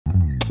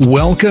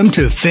Welcome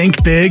to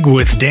Think Big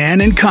with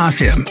Dan and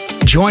Qasim.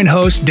 Join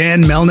hosts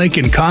Dan Melnick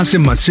and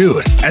Qasim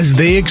Masood as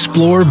they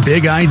explore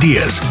big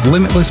ideas,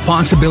 limitless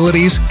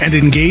possibilities, and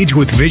engage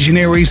with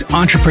visionaries,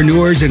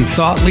 entrepreneurs, and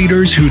thought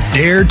leaders who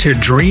dare to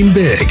dream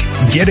big,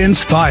 get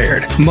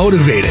inspired,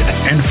 motivated,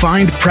 and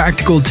find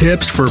practical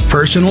tips for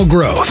personal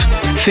growth.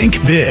 Think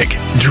big,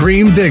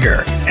 dream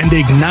bigger, and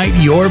ignite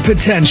your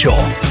potential.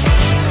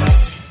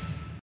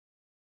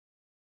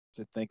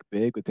 To Think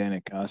Big with Dan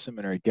and Qasim,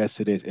 and our guest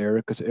today is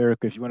Erika. So,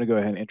 Erika, if you want to go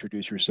ahead and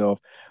introduce yourself,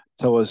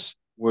 tell us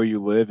where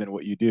you live and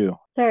what you do.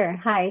 Sure.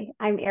 Hi,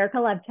 I'm Erika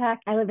Lepczyk.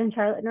 I live in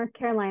Charlotte, North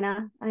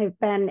Carolina. I've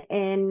been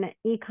in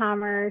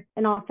e-commerce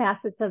and all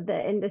facets of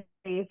the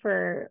industry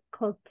for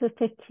close to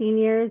 15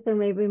 years or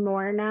maybe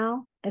more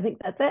now. I think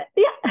that's it.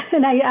 Yeah.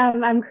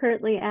 And I'm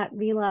currently at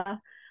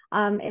Vila.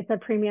 It's a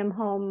premium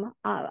home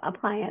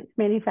appliance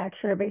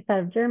manufacturer based out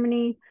of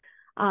Germany.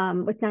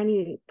 With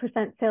 90%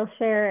 sales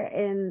share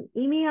in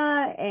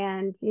EMEA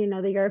and,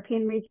 the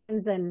European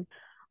regions. And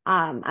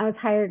I was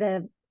hired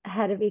as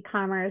head of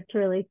e-commerce to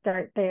really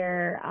start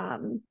their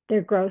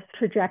growth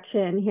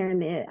trajectory here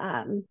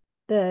in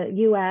the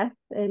U.S.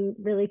 and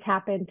really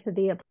tap into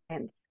the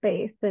appliance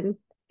space and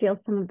steal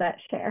some of that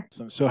share.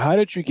 So how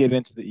did you get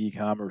into the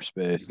e-commerce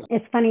space?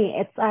 It's funny.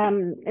 It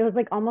was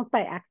like almost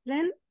by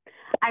accident.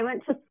 I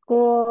went to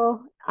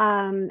school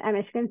at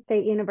Michigan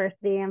State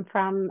University. I'm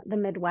from the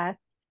Midwest.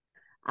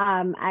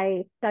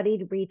 I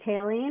studied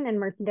retailing and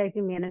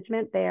merchandising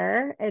management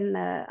there in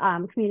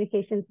the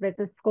communications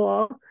business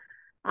school.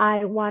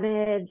 I'm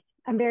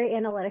very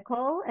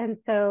analytical. And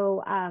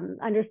so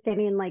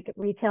understanding like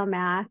retail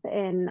math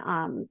and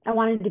I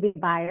wanted to be a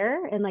buyer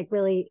and like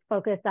really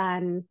focus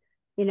on,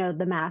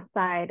 the math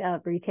side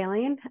of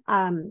retailing.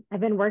 I've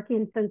been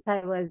working since I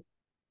was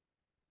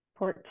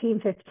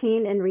 14,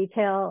 15 in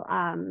retail,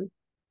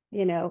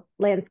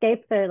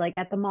 landscapes or like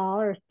at the mall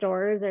or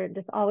stores or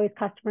just always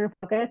customer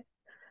focused.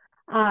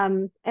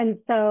 And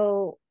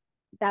so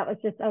that was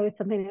just always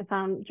something I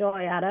found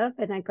joy out of.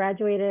 And I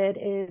graduated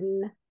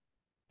in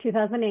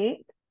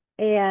 2008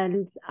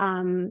 and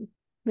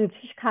moved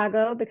to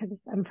Chicago because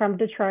I'm from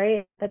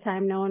Detroit. At the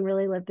time, no one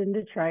really lived in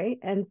Detroit.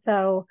 And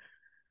so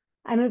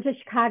I moved to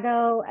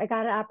Chicago. I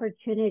got an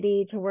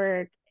opportunity to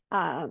work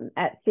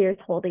at Sears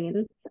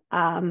Holdings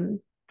in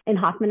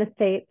Hoffman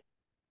Estates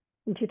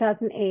in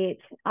 2008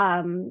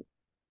 on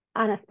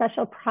a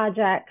special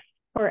project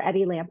for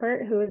Eddie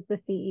Lampert, who was the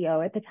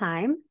CEO at the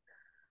time.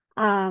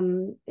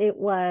 It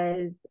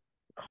was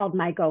called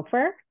My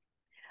Gopher.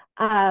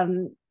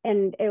 And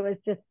it was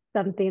just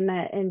something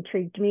that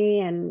intrigued me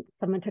and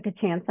someone took a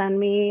chance on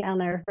me. I'll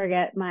never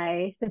forget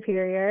my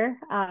superior.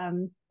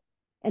 And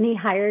he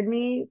hired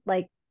me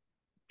like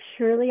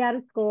purely out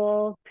of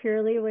school,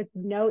 purely with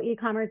no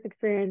e-commerce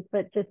experience,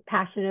 but just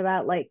passionate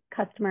about like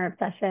customer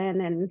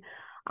obsession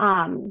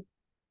and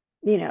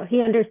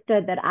he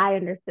understood that I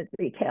understood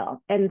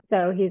retail. And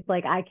so he's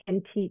like, I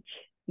can teach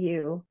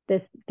you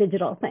this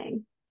digital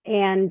thing.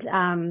 And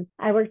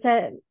I worked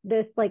at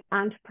this like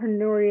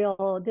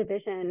entrepreneurial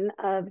division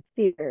of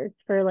Sears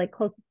for like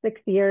close to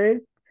 6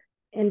 years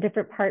in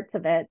different parts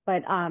of it. But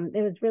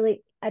it was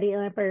really Eddie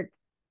Lampert's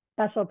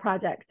special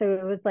project. So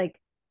it was like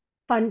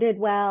funded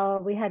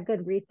well, we had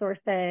good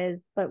resources,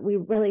 but we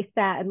really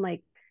sat and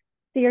like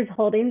Sears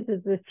Holdings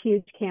is this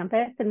huge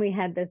campus, and we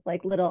had this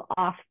like little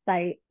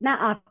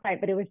not off-site,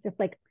 but it was just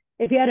like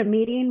if you had a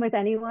meeting with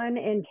anyone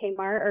in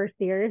Kmart or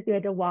Sears, you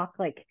had to walk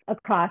like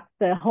across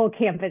the whole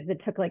campus.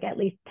 It took like at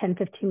least 10,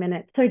 15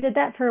 minutes. So I did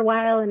that for a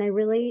while, and I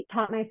really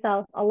taught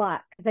myself a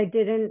lot because I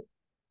didn't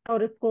go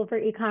to school for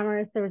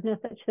e-commerce. There was no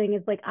such thing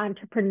as like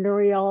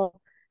entrepreneurial,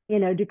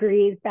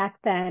 degrees back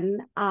then.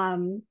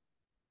 And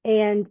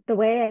the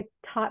way I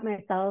taught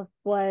myself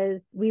was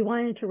we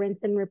wanted to rinse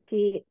and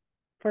repeat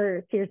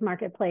for Sears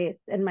Marketplace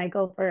and My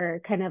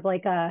Gopher kind of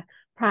like a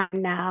Prime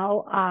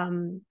Now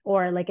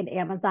or like an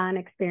Amazon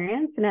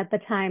experience. And at the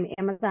time,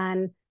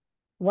 Amazon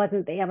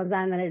wasn't the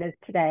Amazon that it is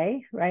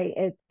today, right?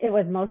 It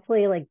was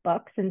mostly like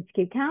books and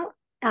SKU count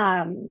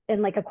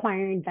and like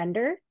acquiring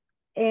vendors.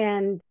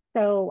 And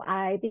so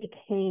I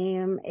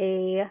became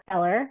a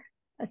seller,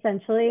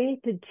 essentially,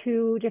 did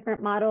 2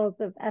 different models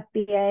of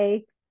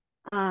FBA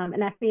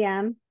and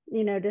FBM.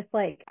 Just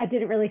like I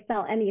didn't really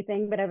sell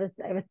anything, but I was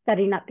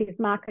setting up these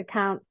mock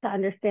accounts to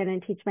understand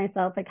and teach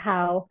myself like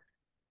how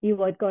you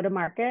would go to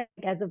market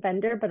as a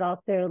vendor, but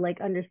also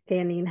like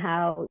understanding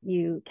how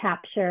you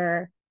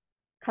capture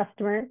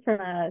customers from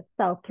a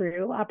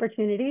sell-through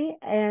opportunity.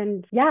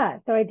 And yeah,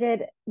 so I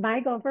did My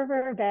Gopher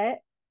for a bit,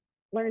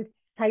 learned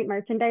site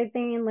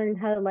merchandising, learned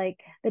how to like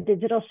the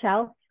digital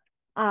shelf.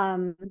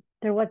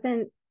 There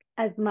wasn't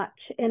as much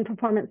in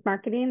performance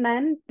marketing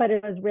then, but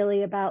it was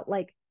really about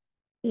like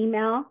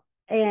email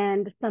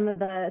and some of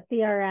the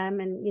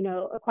CRM and,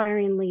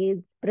 acquiring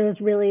leads, but it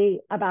was really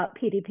about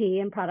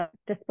PDP and product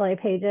display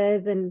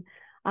pages and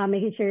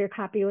making sure your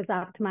copy was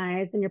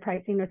optimized and your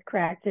pricing was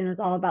correct. And it was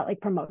all about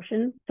like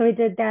promotions. So we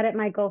did that at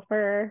My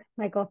Gopher.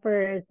 My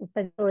Gopher is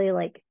essentially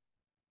like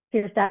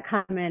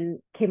Sears.com and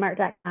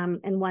Kmart.com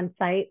in one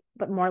site,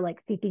 but more like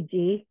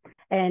CPG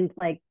and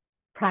like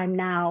Prime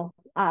Now,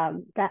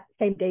 that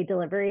same day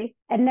delivery.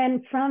 And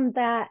then from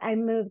that, I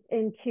moved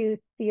into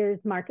Sears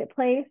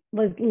Marketplace,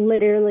 was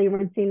literally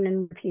rinsing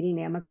and repeating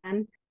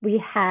Amazon. We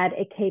had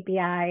a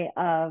KPI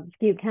of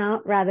SKU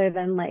count rather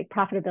than like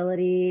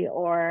profitability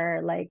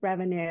or like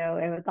revenue.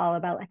 It was all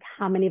about like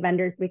how many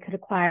vendors we could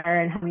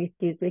acquire and how many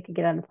SKUs we could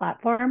get on the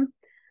platform.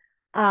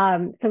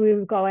 So we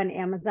would go on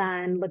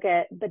Amazon, look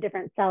at the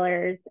different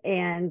sellers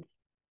and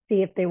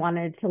see if they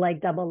wanted to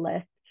like double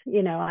list,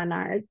 on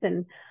ours.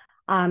 And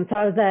so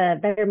I was a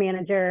vendor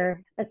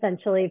manager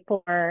essentially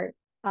for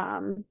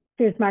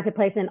Sears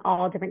Marketplace in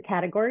all different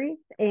categories.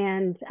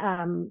 And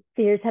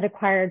Sears had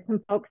acquired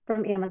some folks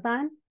from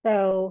Amazon.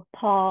 So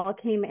Paul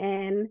came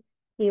in,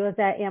 he was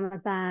at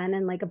Amazon,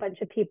 and like a bunch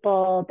of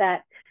people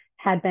that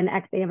had been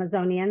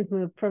ex-Amazonians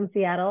moved from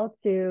Seattle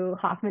to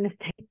Hoffman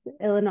Estates,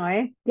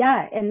 Illinois.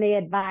 Yeah, and they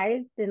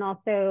advised and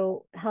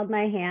also held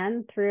my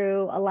hand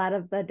through a lot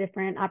of the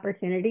different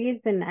opportunities.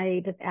 And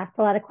I just asked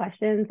a lot of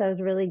questions. I was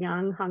really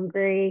young,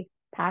 hungry,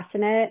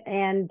 passionate,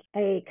 and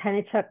I kind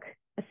of took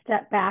a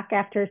step back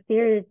after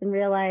Sears and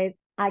realized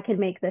I could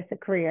make this a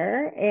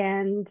career,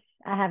 and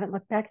I haven't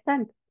looked back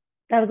since.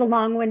 That was a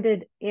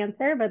long-winded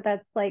answer, but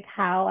that's like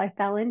how I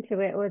fell into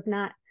it. It was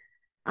not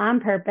on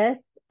purpose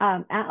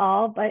at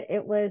all, but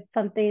it was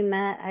something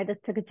that I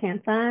just took a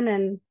chance on.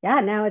 And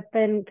yeah, now it's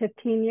been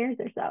 15 years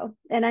or so.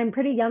 And I'm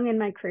pretty young in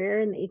my career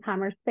in the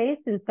e-commerce space.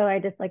 And so I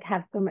just like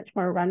have so much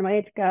more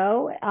runway to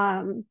go.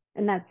 And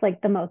that's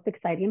like the most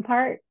exciting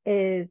part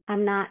is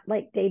I'm not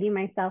like dating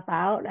myself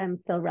out. I'm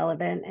still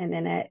relevant and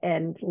in it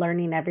and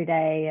learning every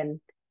day. And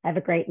I have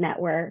a great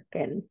network.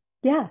 And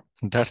yeah.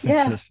 That's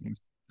Yeah. interesting.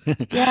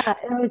 Yeah,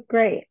 it was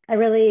great. I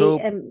really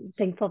am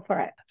thankful for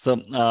it.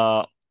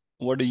 So,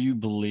 what do you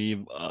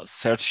believe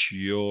sets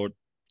your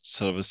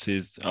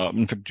services,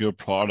 in fact, your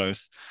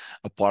products,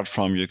 apart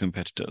from your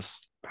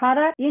competitors?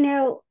 Product,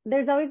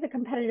 there's always a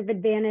competitive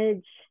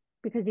advantage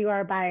because you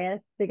are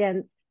biased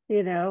against,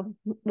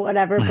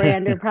 whatever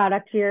brand or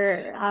product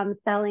you're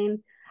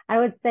selling. I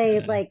would say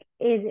like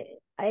is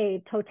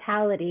a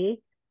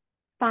totality,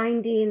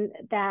 finding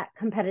that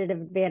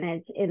competitive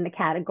advantage in the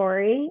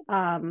category.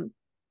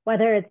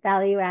 Whether it's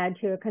value add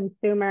to a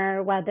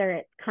consumer, whether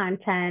it's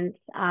content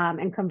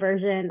and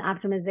conversion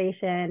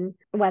optimization,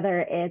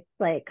 whether it's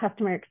like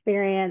customer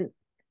experience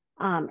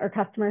or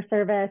customer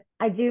service.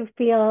 I do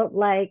feel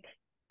like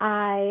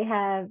I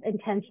have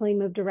intentionally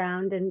moved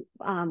around and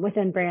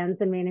within brands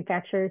and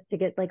manufacturers to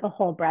get like a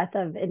whole breadth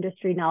of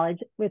industry knowledge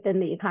within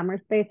the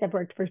e-commerce space. I've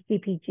worked for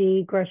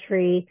CPG,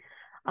 grocery,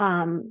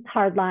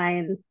 hard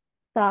lines,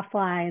 soft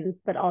lines,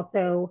 but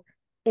also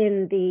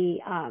in the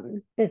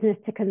business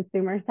to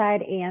consumer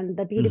side and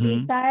the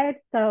B2B side.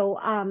 So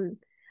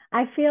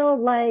I feel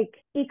like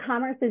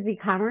e-commerce is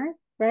e-commerce,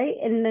 right?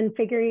 And then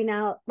figuring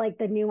out like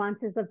the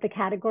nuances of the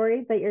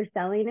categories that you're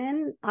selling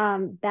in,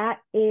 that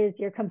is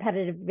your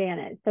competitive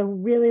advantage. So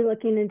really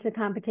looking into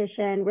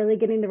competition, really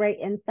getting the right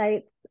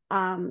insights,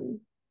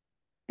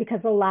 because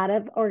a lot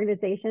of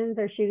organizations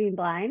are shooting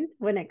blind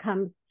when it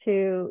comes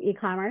to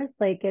e-commerce.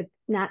 Like it's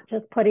not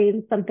just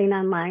putting something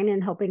online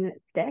and hoping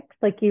it sticks.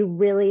 Like you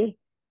really,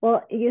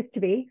 well, it used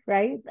to be,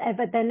 right?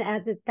 But then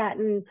as it's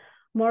gotten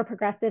more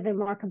progressive and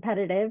more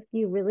competitive,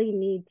 you really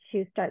need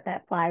to start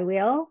that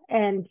flywheel.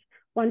 And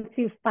once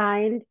you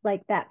find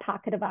like that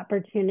pocket of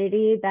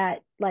opportunity that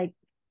like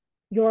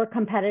your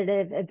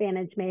competitive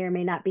advantage may or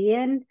may not be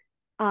in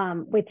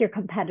with your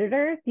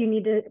competitors, you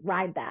need to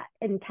ride that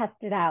and test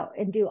it out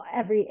and do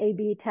every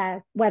A/B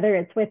test, whether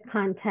it's with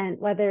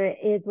content, whether it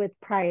is with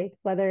price,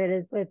 whether it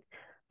is with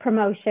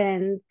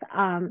promotions,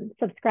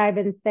 subscribe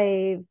and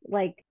save.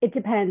 Like it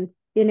depends,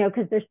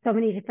 because there's so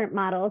many different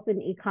models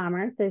in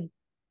e-commerce. There's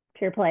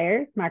pure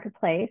players,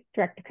 marketplace,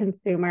 direct to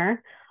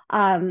consumer,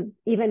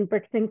 even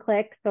bricks and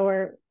clicks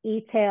or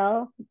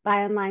e-tail,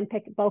 buy online,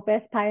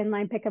 BOPIS, buy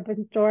online, pick up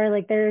in store.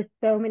 Like there's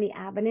so many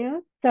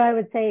avenues. So I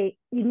would say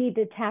you need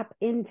to tap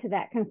into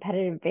that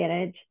competitive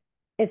advantage.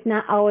 It's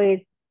not always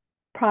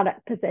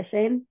product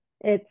position,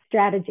 it's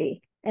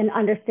strategy and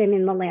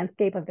understanding the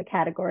landscape of the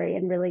category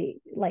and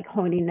really like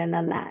honing in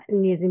on that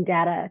and using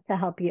data to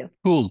help you.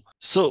 Cool.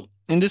 So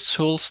in this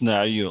whole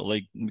scenario,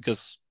 like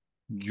because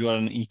you are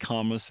an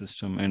e-commerce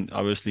system and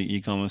obviously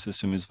e-commerce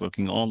system is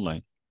working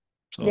online.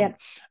 So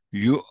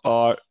you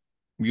are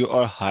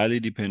highly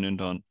dependent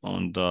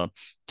on the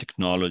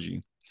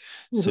technology.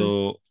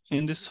 So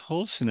in this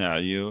whole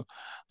scenario,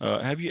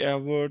 have you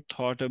ever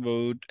thought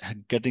about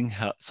getting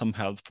some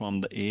help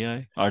from the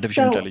AI,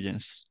 artificial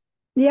intelligence?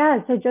 Yeah,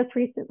 so just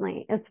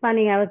recently, it's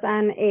funny, I was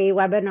on a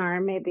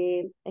webinar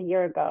maybe a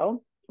year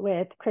ago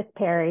with Chris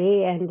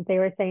Perry, and they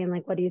were saying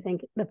like, what do you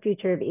think the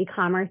future of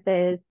e-commerce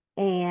is?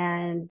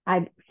 And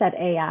I said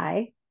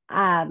AI,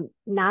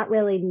 not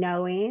really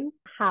knowing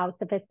how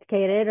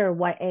sophisticated or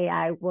what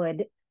AI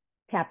would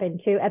tap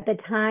into. At the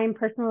time,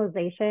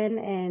 personalization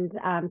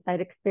and site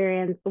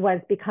experience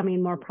was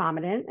becoming more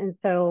prominent. And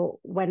so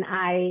when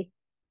I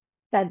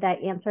said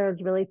that answer, I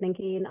was really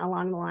thinking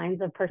along the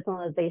lines of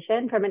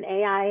personalization from an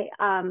AI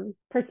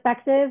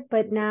perspective.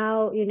 But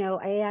now,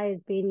 AI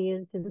is being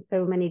used in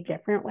so many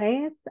different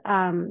ways.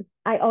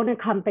 I own a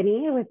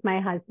company with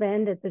my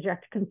husband. It's a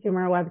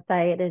direct-to-consumer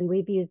website, and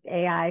we've used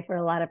AI for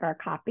a lot of our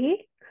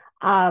copy.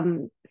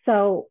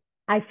 So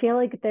I feel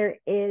like there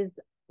is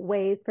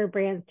ways for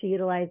brands to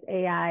utilize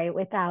AI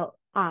without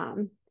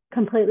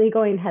completely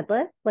going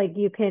headless. Like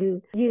you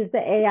can use the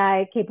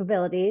AI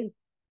capabilities,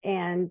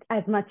 and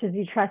as much as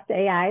you trust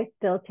AI,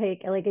 still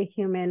take like a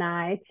human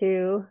eye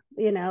to,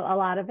 a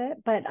lot of it.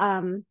 But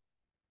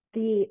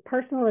the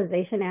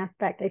personalization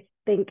aspect, I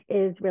think,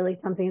 is really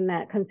something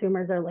that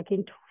consumers are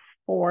looking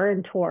for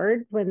and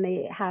towards when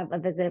they have a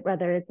visit,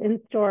 whether it's in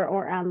store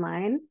or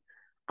online.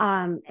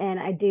 And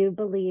I do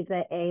believe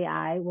that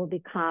AI will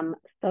become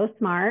so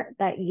smart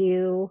that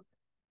you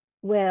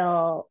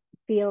will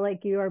feel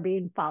like you are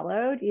being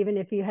followed, even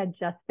if you had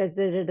just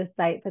visited a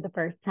site for the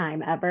first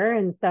time ever.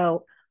 And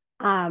so,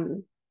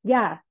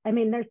 yeah, I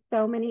mean, there's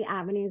so many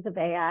avenues of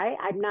AI.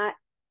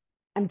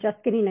 I'm just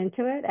getting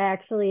into it. I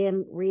actually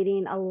am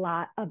reading a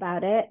lot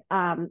about it.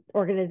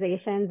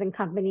 Organizations and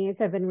companies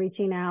have been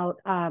reaching out,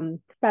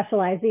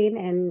 specializing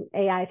in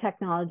AI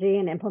technology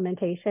and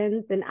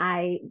implementations. And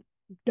I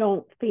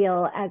don't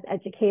feel as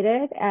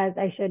educated as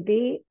I should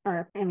be.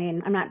 Or, I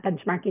mean, I'm not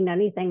benchmarking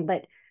anything,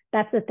 but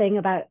that's the thing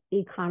about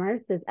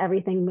e-commerce is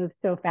everything moves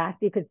so fast.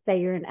 You could say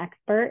you're an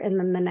expert, and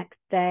then the next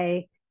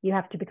day you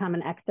have to become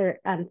an expert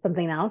on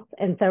something else.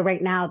 And so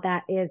right now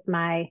that's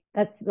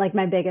like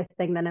my biggest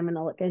thing that I'm going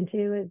to look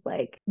into is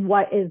like,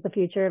 what is the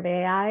future of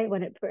AI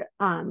when it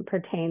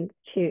pertains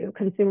to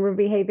consumer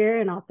behavior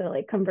and also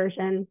like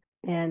conversion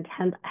and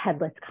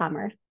headless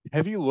commerce.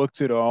 Have you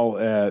looked at all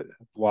at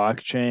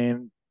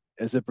blockchain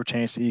as it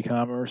pertains to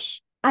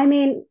e-commerce? I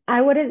mean,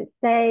 I wouldn't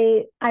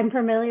say I'm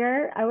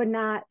familiar. I would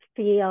not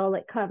feel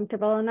like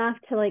comfortable enough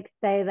to like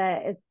say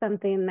that it's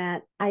something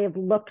that I have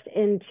looked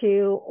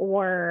into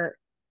or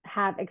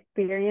have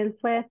experience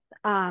with.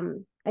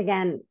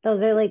 Again,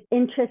 those are like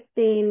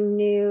interesting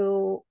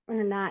new,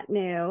 or not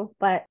new,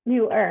 but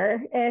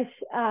newer-ish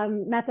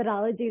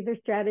methodologies or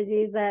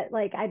strategies that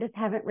like I just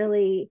haven't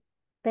really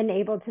been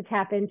able to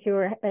tap into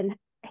or been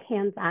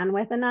hands-on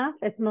with enough.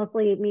 It's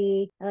mostly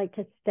me. I like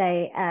to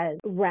stay as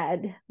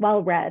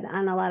well read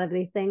on a lot of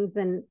these things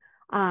and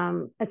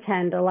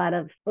attend a lot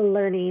of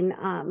learning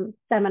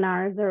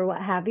seminars or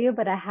what have you,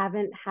 but I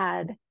haven't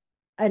had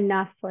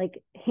enough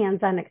like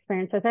hands-on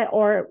experience with it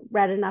or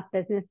read enough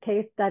business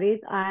case studies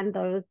on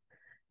those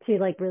to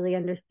like really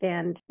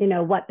understand,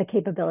 what the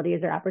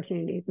capabilities or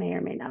opportunities may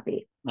or may not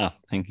be. Oh,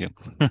 thank you.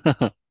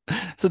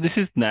 So this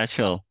is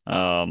natural.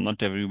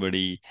 Not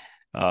everybody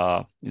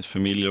is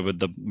familiar with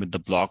the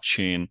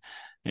blockchain,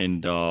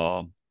 and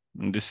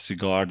in this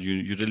regard,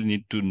 you really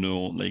need to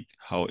know like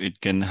how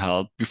it can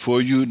help. Before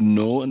you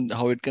know and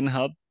how it can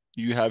help,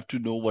 you have to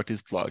know what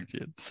is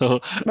blockchain. So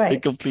I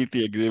Right.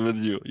 completely agree with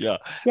you. Yeah.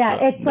 Yeah,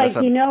 it's That's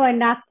like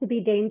enough to be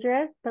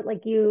dangerous, but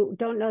like you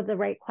don't know the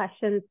right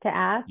questions to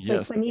ask. Like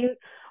yes. when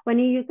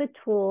you use a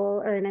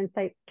tool or an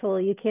insight tool,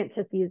 you can't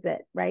just use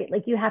it, right?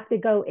 Like you have to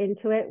go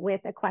into it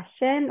with a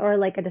question or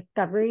like a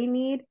discovery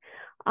need.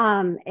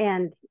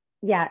 And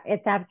yeah,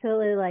 it's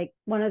absolutely like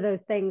one of those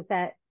things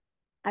that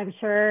I'm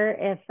sure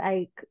if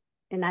I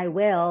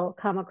will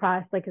come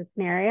across like a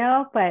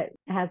scenario, but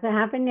it hasn't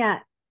happened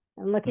yet.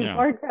 I'm looking Yeah.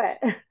 forward to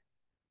it.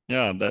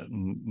 Yeah,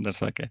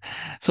 that's okay.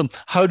 So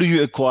how do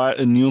you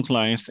acquire new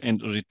clients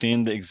and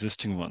retain the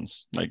existing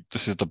ones? Like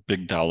this is the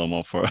big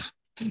dilemma for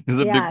this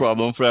is a big Yeah.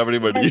 problem for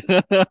everybody.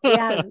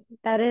 Yeah,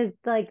 that is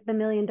like the $1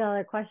 million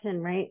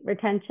question, right?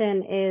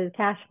 Retention is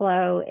cash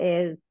flow,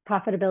 is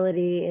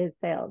profitability, is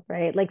sales,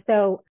 right? Like,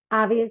 so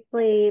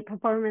obviously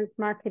performance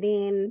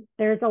marketing,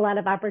 there's a lot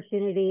of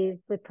opportunities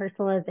with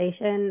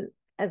personalization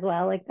as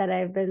well, like that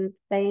I've been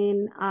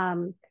saying,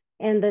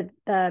 and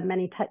the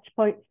many touch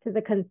points to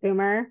the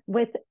consumer.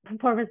 With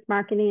performance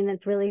marketing,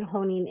 it's really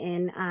honing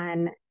in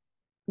on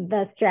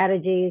the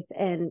strategies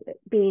and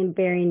being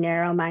very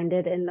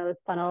narrow-minded in those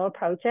funnel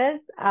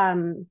approaches.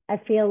 I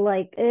feel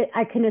like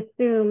I can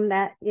assume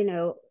that,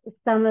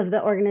 some of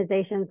the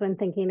organizations when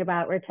thinking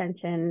about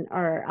retention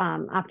or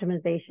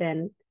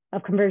optimization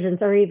of conversions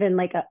or even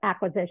like an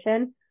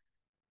acquisition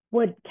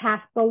would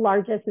cast the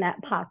largest net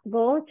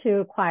possible to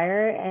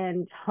acquire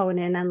and hone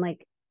in on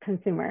like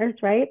consumers,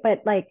 right?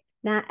 But like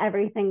not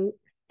everything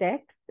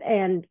sticks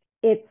and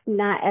it's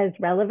not as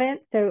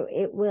relevant. So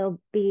it will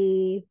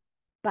be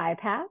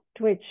bypassed,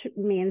 which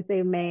means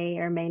they may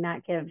or may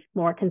not give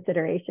more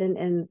consideration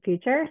in the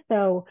future.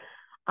 So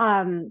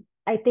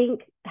I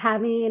think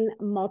having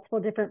multiple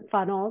different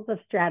funnels of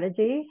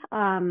strategy,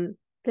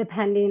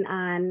 depending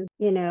on,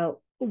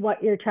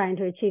 what you're trying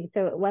to achieve.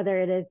 So whether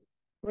it is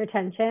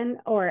retention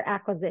or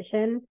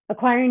acquisition,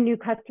 acquiring new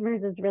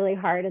customers is really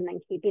hard, and then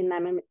keeping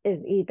them is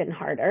even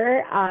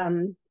harder.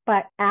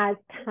 But as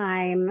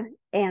time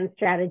and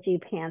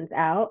strategy pans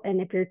out,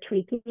 and if you're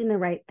tweaking the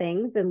right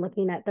things and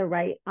looking at the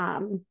right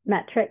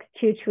metrics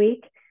to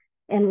tweak,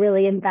 and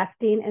really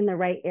investing in the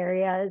right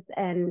areas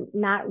and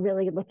not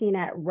really looking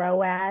at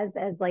ROAS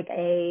as like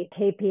a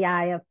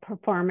KPI of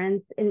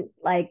performance, in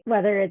like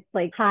whether it's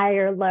like high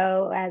or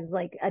low as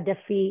like a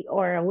defeat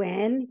or a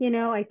win. You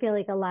know, I feel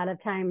like a lot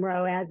of time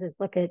ROAS is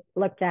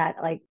looked at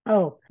like,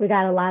 oh, we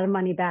got a lot of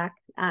money back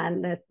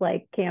on this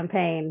like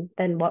campaign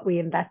than what we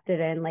invested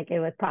in, like it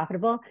was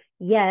profitable.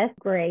 Yes,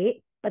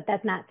 great, but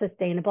that's not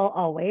sustainable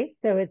always.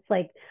 So it's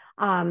like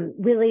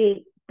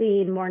really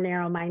being more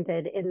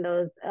narrow-minded in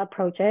those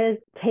approaches,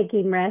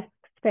 taking risks,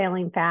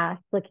 failing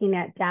fast, looking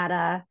at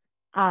data,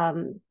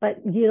 but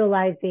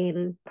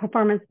utilizing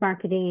performance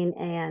marketing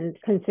and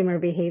consumer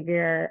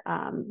behavior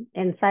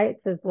insights,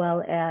 as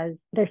well as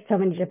there's so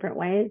many different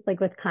ways, like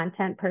with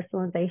content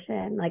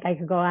personalization, like I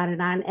could go on,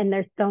 and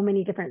there's so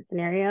many different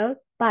scenarios,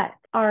 but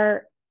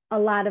are a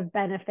lot of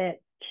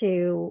benefits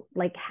to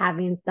like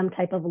having some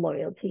type of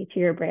loyalty to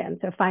your brand.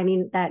 So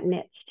finding that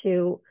niche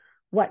to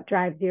what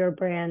drives your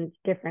brand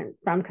different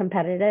from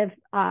competitive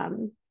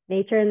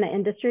nature in the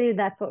industry.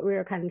 That's what we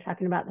were kind of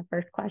talking about in the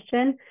first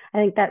question. I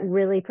think that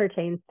really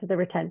pertains to the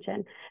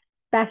retention,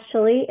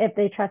 especially if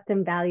they trust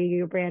and value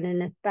your brand,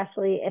 and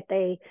especially if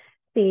they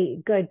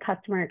see good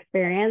customer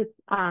experience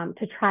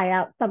to try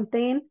out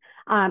something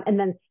and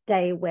then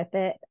stay with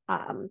it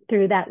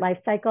through that life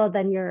cycle,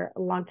 then your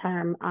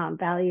long-term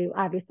value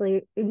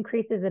obviously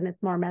increases and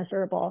it's more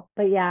measurable.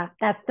 But yeah,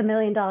 that's the $1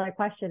 million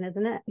question,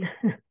 isn't it?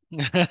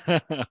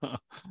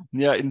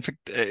 Yeah, in fact,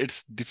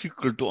 it's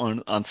difficult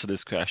to answer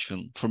this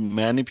question for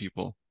many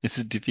people. This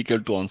is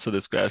difficult to answer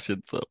this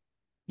question. So,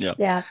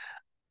 yeah,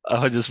 I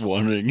was just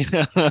wondering.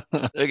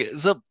 Okay,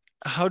 so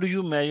how do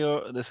you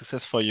measure the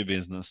success for your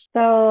business?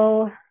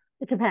 So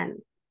it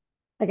depends.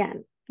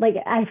 Again, like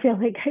I feel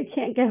like I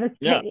can't give a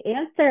straight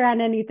answer on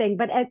anything,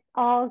 but it's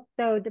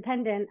also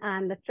dependent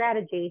on the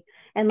strategy.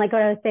 And like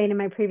what I was saying in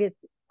my previous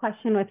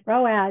question with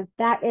ROAS,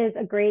 that is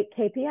a great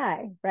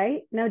KPI,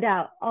 right? No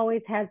doubt,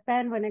 always has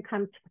been when it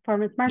comes to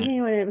performance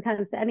marketing, when it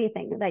comes to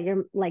anything that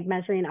you're like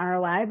measuring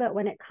ROI. But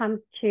when it comes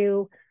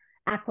to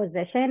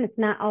acquisition, it's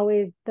not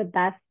always the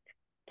best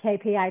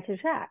KPI to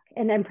track,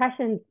 and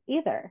impressions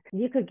either.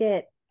 You could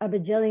get a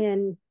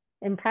bajillion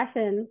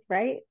impressions,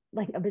 right?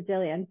 Like a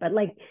bajillion, but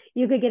like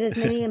you could get as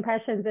many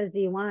impressions as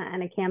you want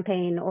on a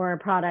campaign or a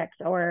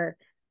product or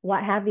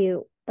what have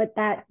you, but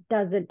that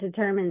doesn't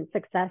determine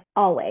success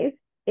always.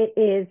 It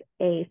is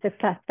a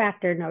success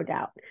factor, no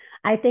doubt.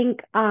 I think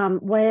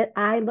what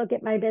I look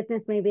at my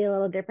business maybe a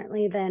little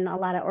differently than a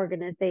lot of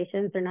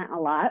organizations, or not a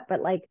lot,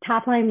 but like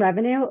top line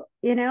revenue,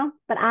 you know,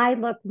 but I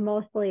look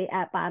mostly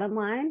at bottom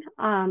line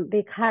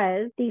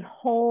because the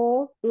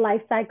whole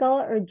life cycle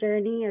or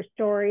journey or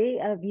story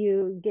of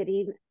you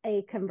getting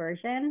a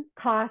conversion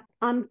costs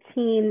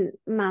umpteen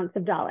amounts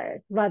of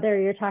dollars, whether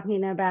you're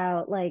talking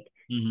about like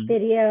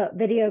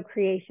video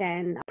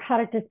creation,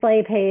 product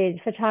display page,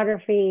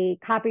 photography,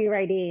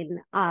 copywriting,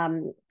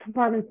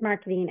 performance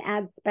marketing,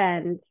 ad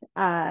spend,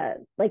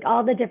 like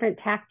all the different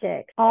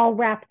tactics all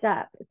wrapped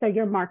up. So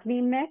your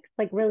marketing mix,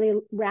 like really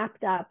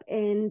wrapped up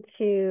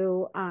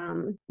into,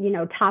 you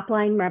know, top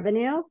line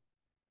revenue.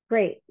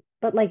 Great.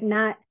 But like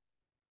not,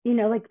 you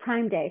know, like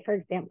Prime Day, for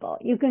example,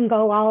 you can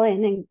go all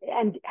in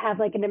and have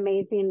like an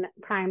amazing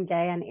Prime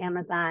Day on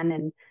Amazon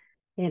and,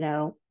 you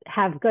know,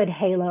 have good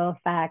halo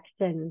effect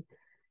and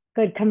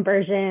good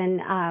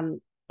conversion.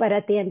 But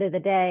at the end of the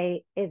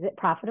day, is it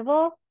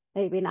profitable?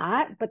 Maybe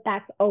not, but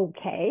that's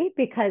okay,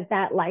 because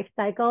that life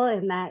cycle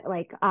and that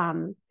like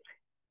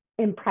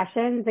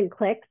impressions and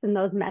clicks and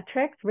those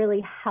metrics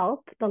really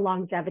help the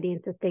longevity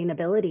and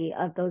sustainability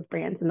of those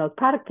brands and those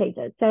product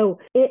pages. So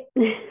it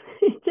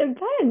it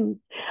depends.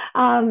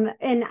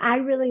 And I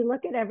really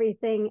look at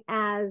everything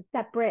as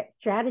separate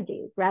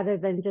strategies rather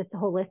than just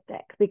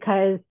holistic,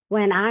 because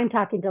when I'm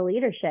talking to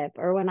leadership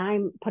or when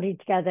I'm putting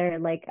together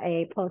like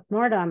a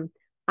postmortem,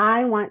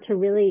 I want to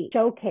really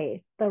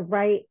showcase the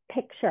right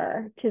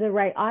picture to the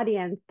right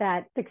audience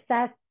that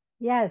success,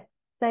 yes,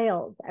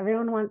 sales.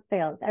 Everyone wants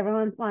sales.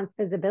 Everyone wants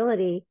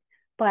visibility,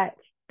 but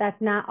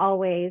that's not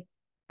always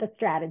the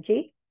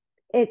strategy.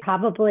 It's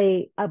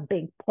probably a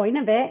big point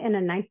of it and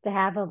a nice to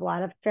have of a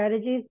lot of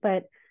strategies.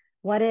 But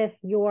what if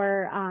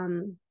your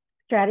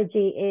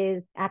strategy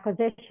is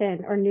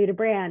acquisition or new to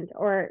brand,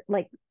 or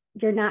like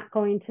you're not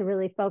going to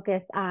really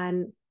focus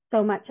on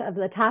so much of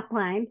the top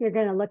line? You're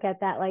going to look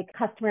at that like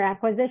customer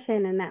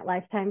acquisition and that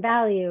lifetime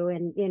value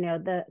and, you know,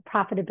 the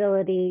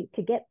profitability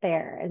to get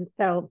there. And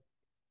so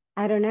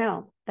I don't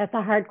know. That's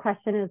a hard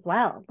question as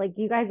well. Like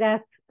you guys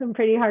asked some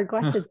pretty hard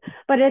questions,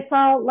 but it's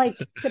all like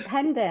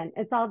dependent.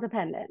 It's all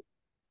dependent.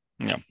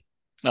 Yeah,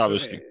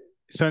 obviously.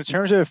 So in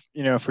terms of,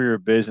 you know, for your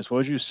business, what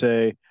would you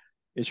say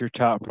is your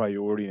top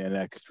priority in the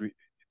next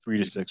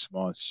three to 6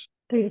 months?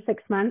 3 to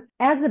 6 months.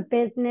 As a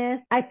business,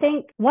 I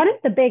think one of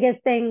the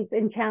biggest things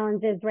and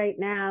challenges right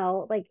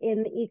now, like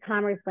in the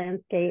e-commerce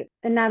landscape,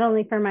 and not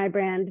only for my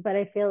brand, but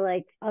I feel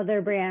like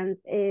other brands,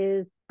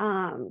 is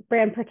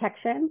brand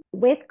protection.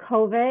 With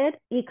COVID,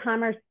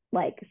 e-commerce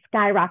like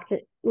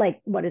skyrocketed, like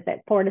what is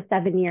it, 4 to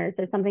 7 years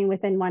or something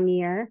within 1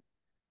 year.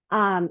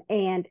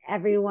 And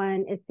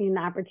everyone is seeing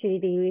the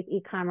opportunity with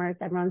e-commerce.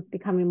 Everyone's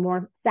becoming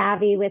more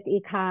savvy with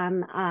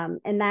e-com.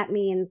 And that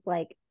means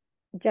like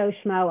Joe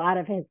Schmo out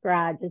of his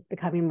garage is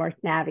becoming more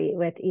savvy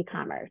with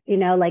e-commerce.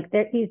 Like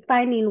he's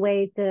finding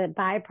ways to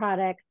buy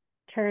products,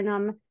 turn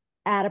them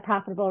at a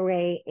profitable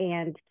rate,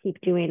 and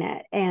keep doing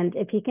it. And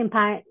if he can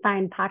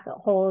find pocket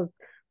holes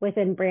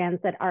within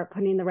brands that aren't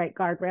putting the right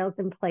guardrails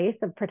in place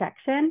of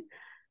protection,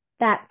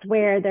 that's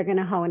where they're going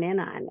to hone in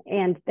on.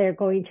 And they're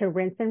going to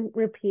rinse and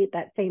repeat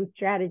that same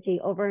strategy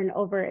over and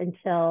over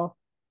until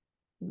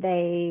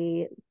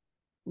they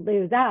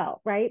lose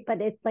out, right?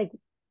 But it's like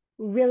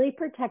really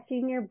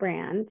protecting your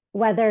brand,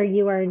 whether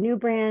you are a new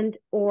brand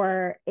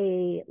or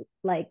a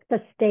like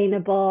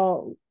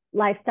sustainable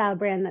lifestyle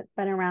brand that's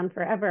been around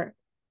forever.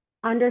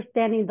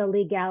 Understanding the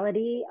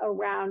legality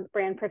around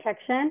brand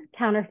protection,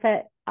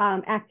 counterfeit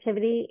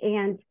activity,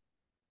 and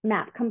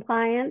MAP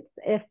compliance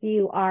if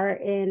you are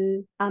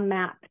in a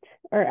mapped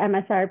or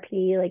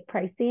MSRP like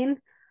pricing,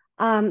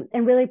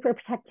 and really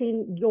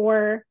protecting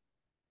your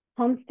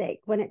home stake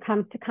when it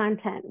comes to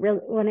content,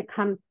 when it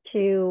comes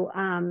to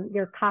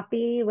your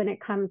copy, when it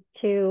comes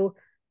to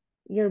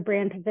your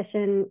brand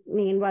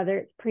positioning, whether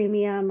it's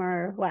premium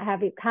or what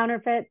have you.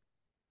 Counterfeits,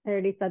 I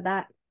already said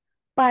that,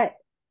 but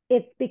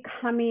it's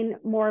becoming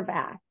more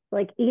vast.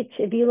 Like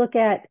if you look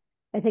at,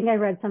 I think I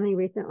read something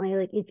recently,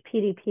 like each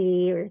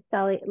PDP or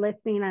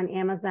listing on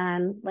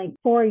Amazon, like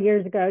 4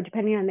 years ago,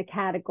 depending on the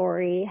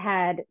category,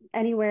 had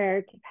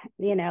anywhere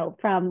to,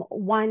 from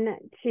 1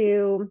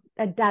 to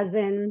a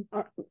dozen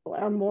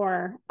or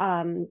more,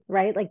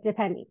 right? Like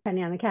depending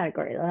on the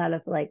category, a lot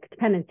of like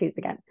dependencies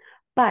again.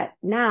 But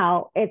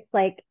now it's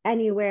like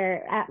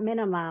anywhere at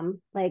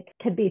minimum, like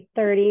could be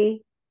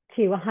 30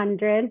 to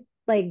 100,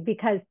 like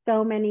because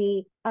so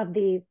many of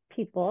these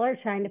people are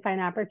trying to find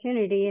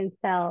opportunity and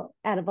sell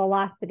at a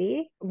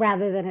velocity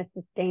rather than a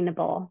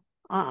sustainable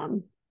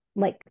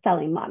like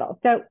selling model.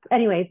 So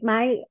anyways,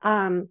 my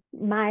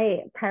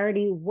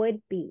priority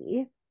would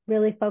be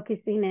really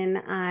focusing in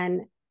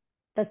on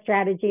the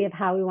strategy of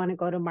how we want to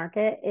go to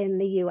market in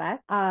the US,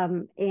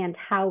 and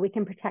how we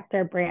can protect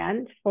our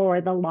brand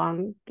for the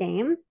long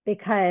game,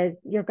 because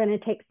you're going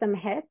to take some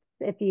hits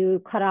if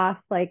you cut off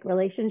like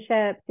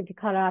relationships, if you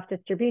cut off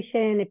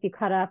distribution, if you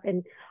cut off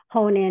and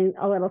hone in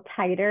a little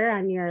tighter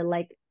on your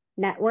like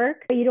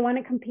network, but you don't want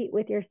to compete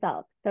with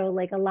yourself. So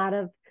like a lot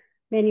of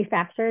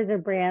manufacturers or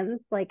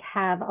brands like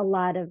have a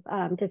lot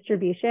of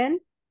distribution,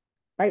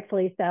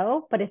 rightfully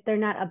so, but if they're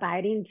not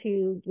abiding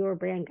to your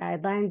brand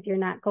guidelines, you're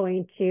not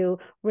going to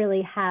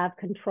really have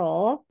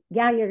control.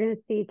 Yeah, you're going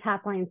to see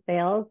top line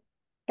sales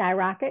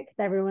skyrocket because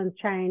everyone's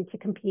trying to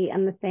compete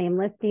on the same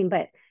listing,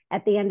 but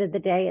at the end of the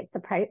day, it's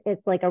the price.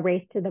 It's like a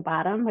race to the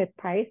bottom with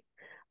price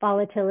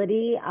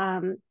volatility,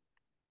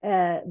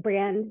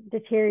 brand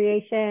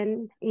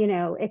deterioration.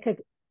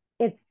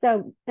 That's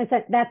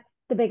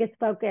the biggest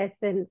focus,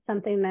 and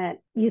something that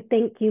you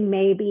think you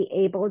may be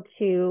able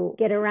to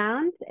get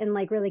around and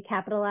like really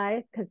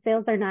capitalize, because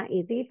sales are not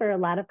easy for a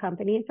lot of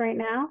companies right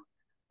now.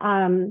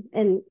 And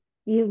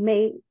you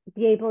may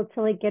be able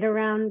to like get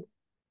around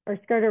or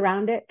skirt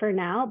around it for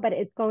now, but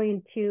it's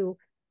going to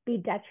be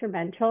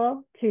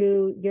detrimental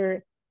to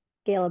your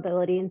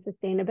scalability and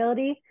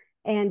sustainability,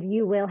 and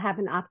you will have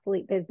an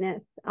obsolete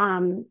business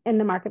in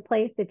the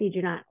marketplace if you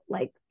do not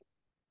like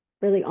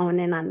really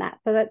own in on that.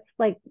 So that's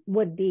like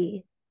would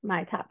be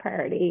my top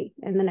priority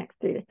in the next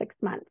 3 to 6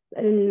 months,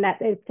 and that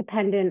is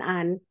dependent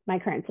on my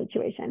current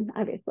situation,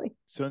 obviously.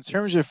 So in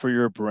terms of for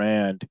your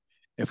brand,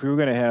 if we were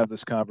going to have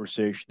this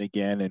conversation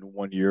again in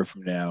 1 year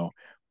from now,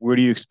 where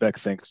do you expect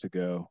things to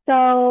go?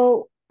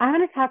 So I'm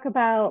going to talk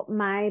about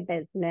my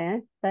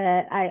business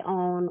that I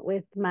own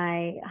with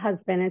my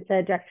husband. It's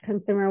a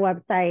direct-to-consumer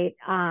website.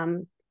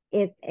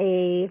 It's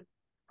a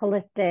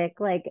holistic,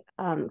 like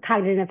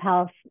cognitive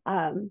health,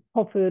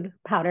 whole food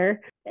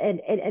powder.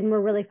 And we're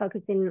really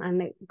focusing on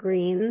the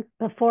greens.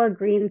 Before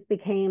greens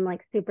became like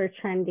super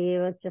trendy,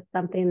 it was just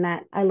something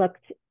that I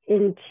looked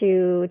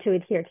into to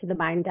adhere to the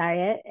Mind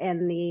diet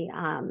and the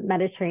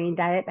Mediterranean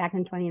diet back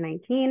in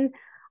 2019.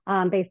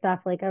 Based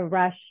off like a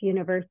Rush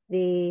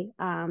University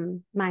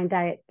Mind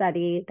diet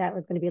study that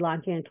was going to be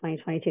launching in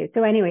 2022.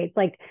 So anyways,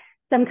 like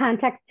some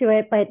context to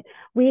it, but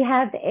we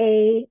have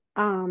a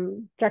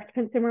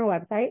direct-to-consumer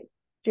website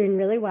doing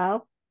really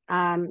well.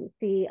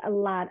 See a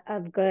lot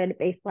of good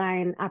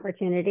baseline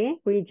opportunity.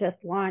 We just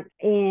launched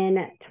in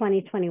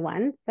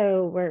 2021,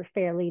 so we're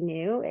fairly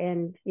new,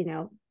 and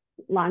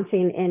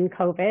launching in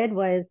COVID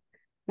was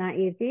not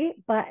easy,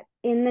 but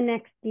in the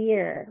next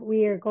year,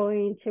 we are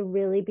going to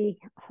really be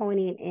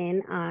honing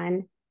in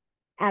on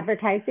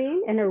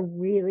advertising in a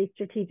really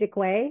strategic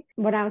way.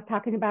 When I was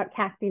talking about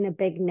casting a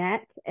big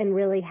net and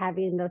really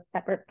having those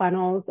separate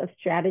funnels of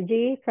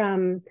strategy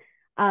from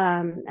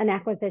an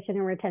acquisition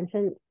and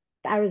retention,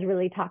 I was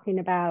really talking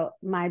about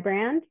my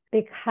brand,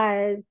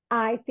 because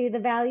I see the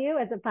value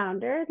as a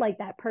founder, like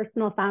that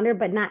personal founder,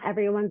 but not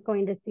everyone's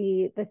going to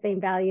see the same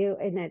value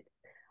in its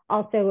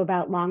also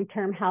about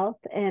long-term health.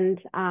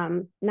 And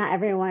not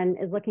everyone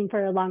is looking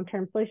for a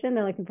long-term solution.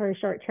 They're looking for a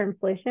short-term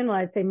solution. Well,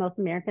 I'd say most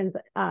Americans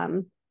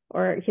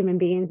or human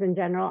beings in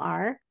general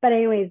are. But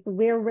anyways,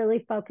 we're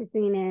really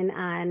focusing in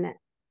on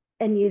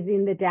and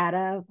using the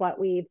data of what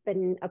we've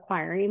been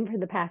acquiring for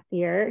the past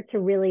year to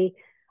really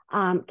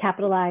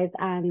capitalize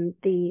on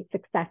the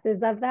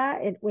successes of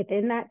that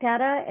within that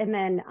data, and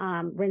then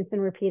rinse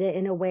and repeat it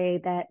in a way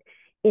that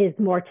is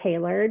more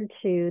tailored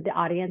to the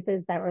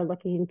audiences that we're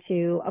looking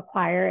to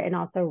acquire and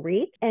also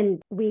reach.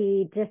 And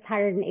we just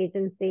hired an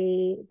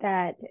agency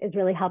that is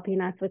really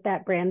helping us with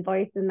that brand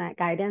voice and that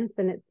guidance.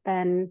 And it's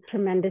been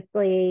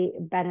tremendously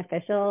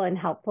beneficial and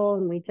helpful.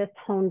 And we just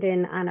honed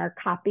in on our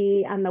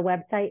copy on the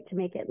website to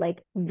make it like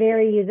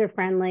very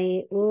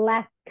user-friendly,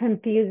 less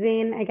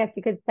confusing, I guess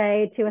you could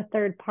say, to a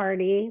third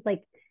party.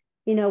 Like,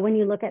 you know, when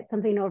you look at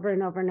something over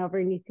and over and over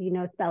and you see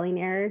no spelling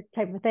errors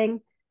type of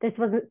thing, this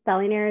wasn't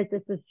spelling errors.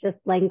 This was just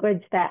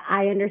language that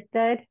I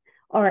understood,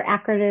 or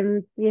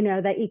acronyms, you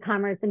know, that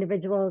e-commerce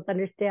individuals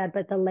understand,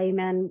 but the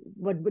layman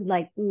would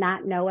like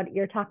not know what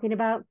you're talking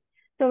about.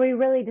 So we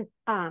really just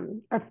are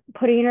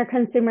putting our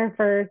consumer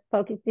first,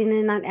 focusing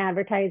in on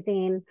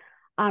advertising,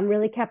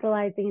 really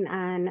capitalizing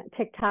on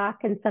TikTok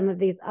and some of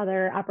these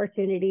other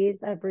opportunities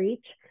of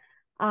reach,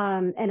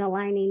 and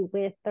aligning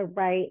with the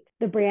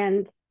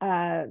brand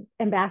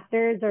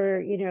ambassadors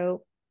or, you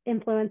know,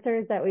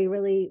 influencers that we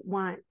really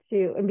want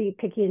to, and be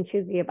picky and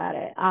choosy about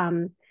it,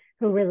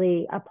 who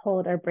really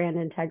uphold our brand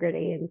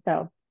integrity. And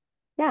so,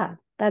 yeah,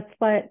 that's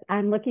what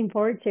I'm looking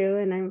forward to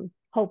and I'm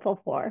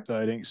hopeful for.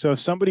 Exciting. So if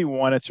somebody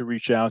wanted to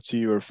reach out to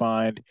you or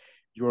find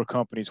your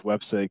company's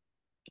website,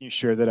 can you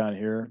share that on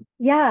here?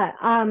 Yeah.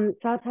 So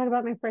I'll talk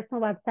about my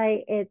personal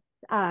website. It's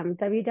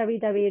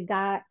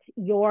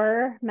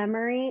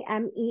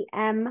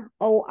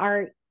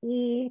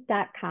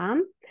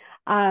www.yourmemore.com.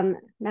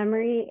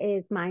 Memory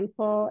is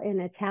mindful in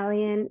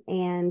Italian,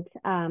 and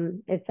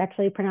it's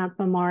actually pronounced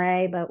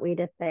memore, but we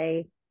just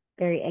say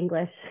very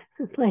English,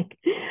 like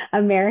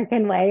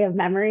American way of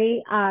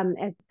memory.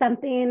 It's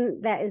something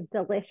that is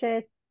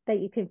delicious, that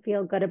you can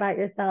feel good about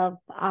yourself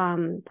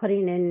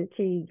putting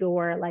into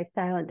your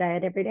lifestyle and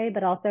diet every day,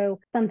 but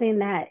also something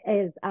that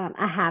is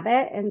a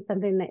habit and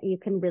something that you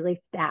can really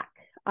stack.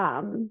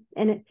 And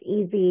it's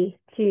easy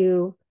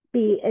to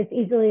it's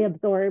easily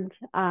absorbed,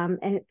 and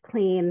it's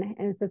clean.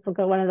 And it's just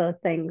one of those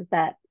things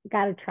that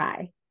gotta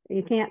try.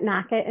 You can't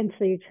knock it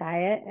until you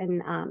try it,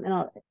 and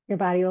your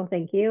body will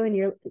thank you, and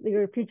your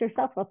future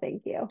self will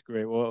thank you.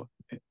 Great. Well,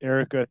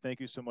 Erika, thank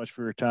you so much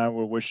for your time.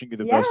 We're wishing you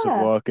the best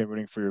of luck and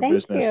rooting for your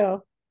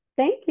business.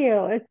 Thank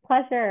you. It's a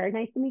pleasure.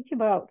 Nice to meet you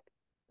both.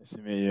 Nice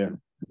to meet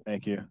you.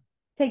 Thank you.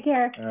 Take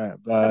care. All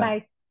right. Bye.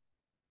 Bye-bye.